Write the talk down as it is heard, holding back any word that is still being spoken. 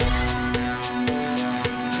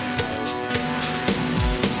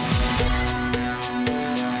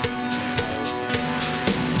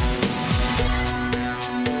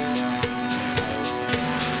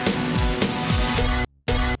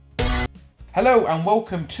Hello and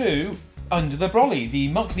welcome to Under the Brolly, the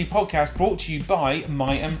monthly podcast brought to you by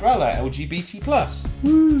MyUmbrella, LGBT+.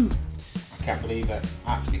 Woo! I can't believe it.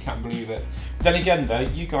 Absolutely can't believe it. Then again though,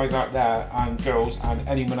 you guys out there and girls and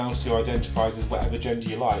anyone else who identifies as whatever gender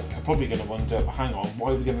you like are probably going to wonder, well, hang on,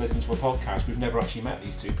 why are we going to listen to a podcast? We've never actually met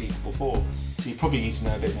these two people before. So you probably need to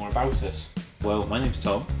know a bit more about us. Well, my name's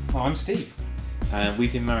Thom. I'm Steve. And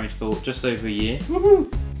we've been married for just over a year.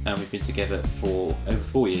 Woohoo! And we've been together for over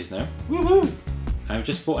 4 years now. Woohoo! And we've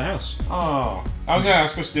just bought a house. Oh, I was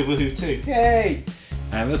supposed to do woohoo too. Yay!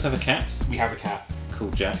 And we also have a cat. We have a cat.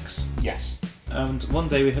 Called Jax. Yes. And one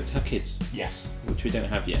day we hope to have kids. Yes. Which we don't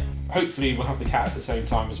have yet. Hopefully we'll have the cat at the same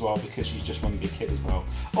time as well because she's just one to be a kid as well.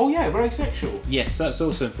 Oh yeah, we're asexual. Yes, that's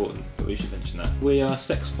also important, but we should mention that. We are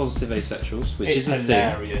sex-positive asexuals, which It's is a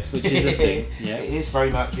hilarious. thing. Which is a thing, yeah. It is very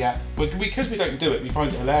much, yeah. Because we don't do it, we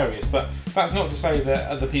find it hilarious, but that's not to say that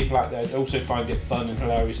other people out there also find it fun and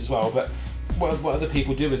hilarious as well, but what other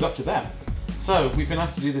people do is up to them. So, we've been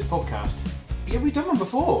asked to do this podcast. Yeah, we've done one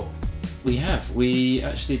before. We have. We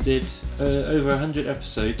actually did over 100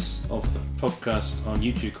 episodes of a podcast on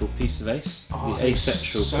YouTube called Piece of Ace, Oh, the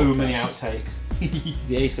asexual so podcast. many outtakes.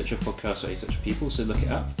 The asexual podcast for asexual people, so look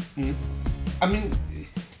it up. I mean,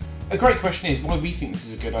 a great question is why we think this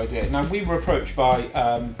is a good idea. Now, we were approached by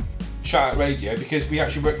Shout Out Radio because we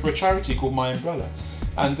actually work for a charity called MyUmbrella.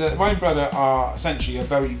 And MyUmbrella are essentially a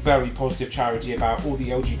very, very positive charity about all the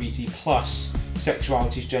LGBT plus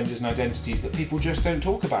sexualities, genders and identities that people just don't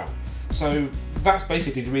talk about. So that's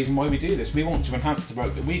basically the reason why we do this. We want to enhance the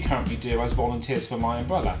work that we currently do as volunteers for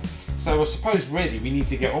MyUmbrella. So I suppose really we need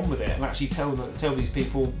to get on with it and actually tell these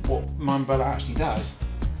people what MyUmbrella actually does.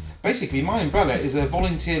 Basically, MyUmbrella is a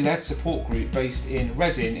volunteer-led support group based in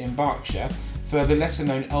Reading in Berkshire for the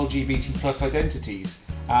lesser-known LGBT plus identities.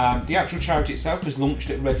 The actual charity itself was launched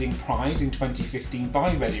at Reading Pride in 2015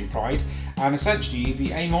 by Reading Pride, and essentially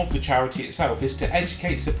the aim of the charity itself is to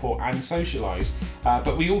educate, support and socialise,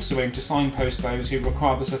 but we also aim to signpost those who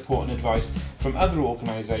require the support and advice from other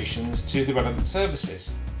organisations to the relevant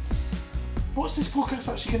services. What's this podcast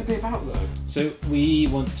actually going to be about though? So we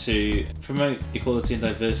want to promote equality and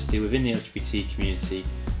diversity within the LGBT community,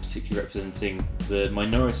 particularly representing the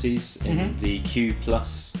minorities in the Q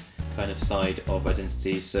plus kind of side of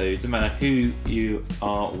identity. So it doesn't matter who you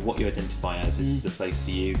are or what you identify as, this is the place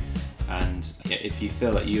for you. And if you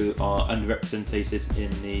feel that you are underrepresented in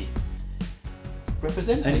the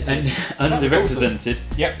underrepresented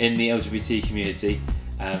in the LGBT community,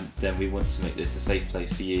 then we want to make this a safe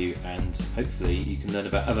place for you, and hopefully you can learn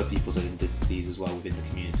about other people's identities as well within the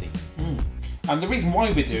community. And the reason why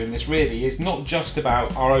we're doing this really is not just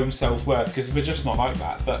about our own self-worth, because we're just not like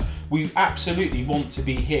that, but we absolutely want to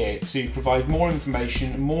be here to provide more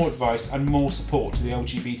information, more advice and more support to the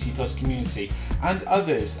LGBT plus community and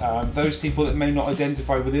others, those people that may not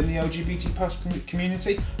identify within the LGBT plus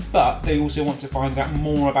community, but they also want to find out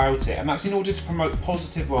more about it, and that's in order to promote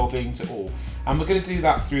positive well-being to all. And we're going to do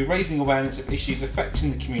that through raising awareness of issues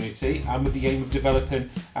affecting the community and with the aim of developing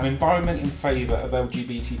an environment in favour of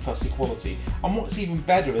LGBT plus equality. And what's even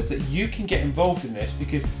better is that you can get involved in this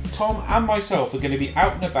because Thom and myself are going to be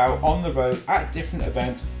out and about on the road at different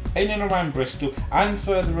events in and around Bristol and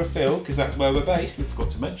further afield, because that's where we're based, we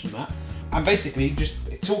forgot to mention that. And basically just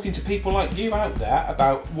talking to people like you out there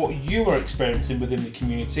about what you are experiencing within the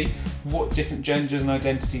community, what different genders and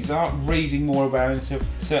identities are, raising more awareness of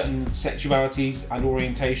certain sexualities and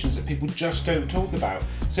orientations that people just don't talk about.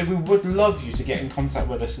 So we would love you to get in contact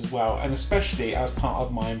with us as well, and especially as part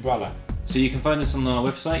of MyUmbrella. So you can find us on our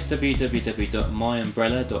website,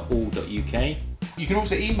 www.myumbrella.org.uk. You can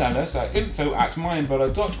also email us at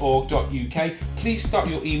info@myumbrella.org.uk. Please start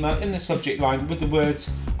your email in the subject line with the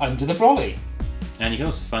words Under the Brolly. And you can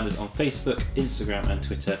also find us on Facebook, Instagram and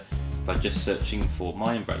Twitter by just searching for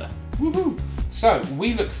MyUmbrella. Woohoo! So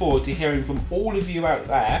we look forward to hearing from all of you out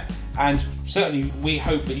there, and certainly we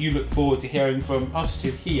hope that you look forward to hearing from us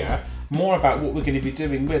to hear more about what we're going to be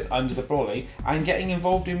doing with Under the Brolly and getting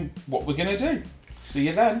involved in what we're going to do. See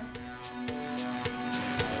you then.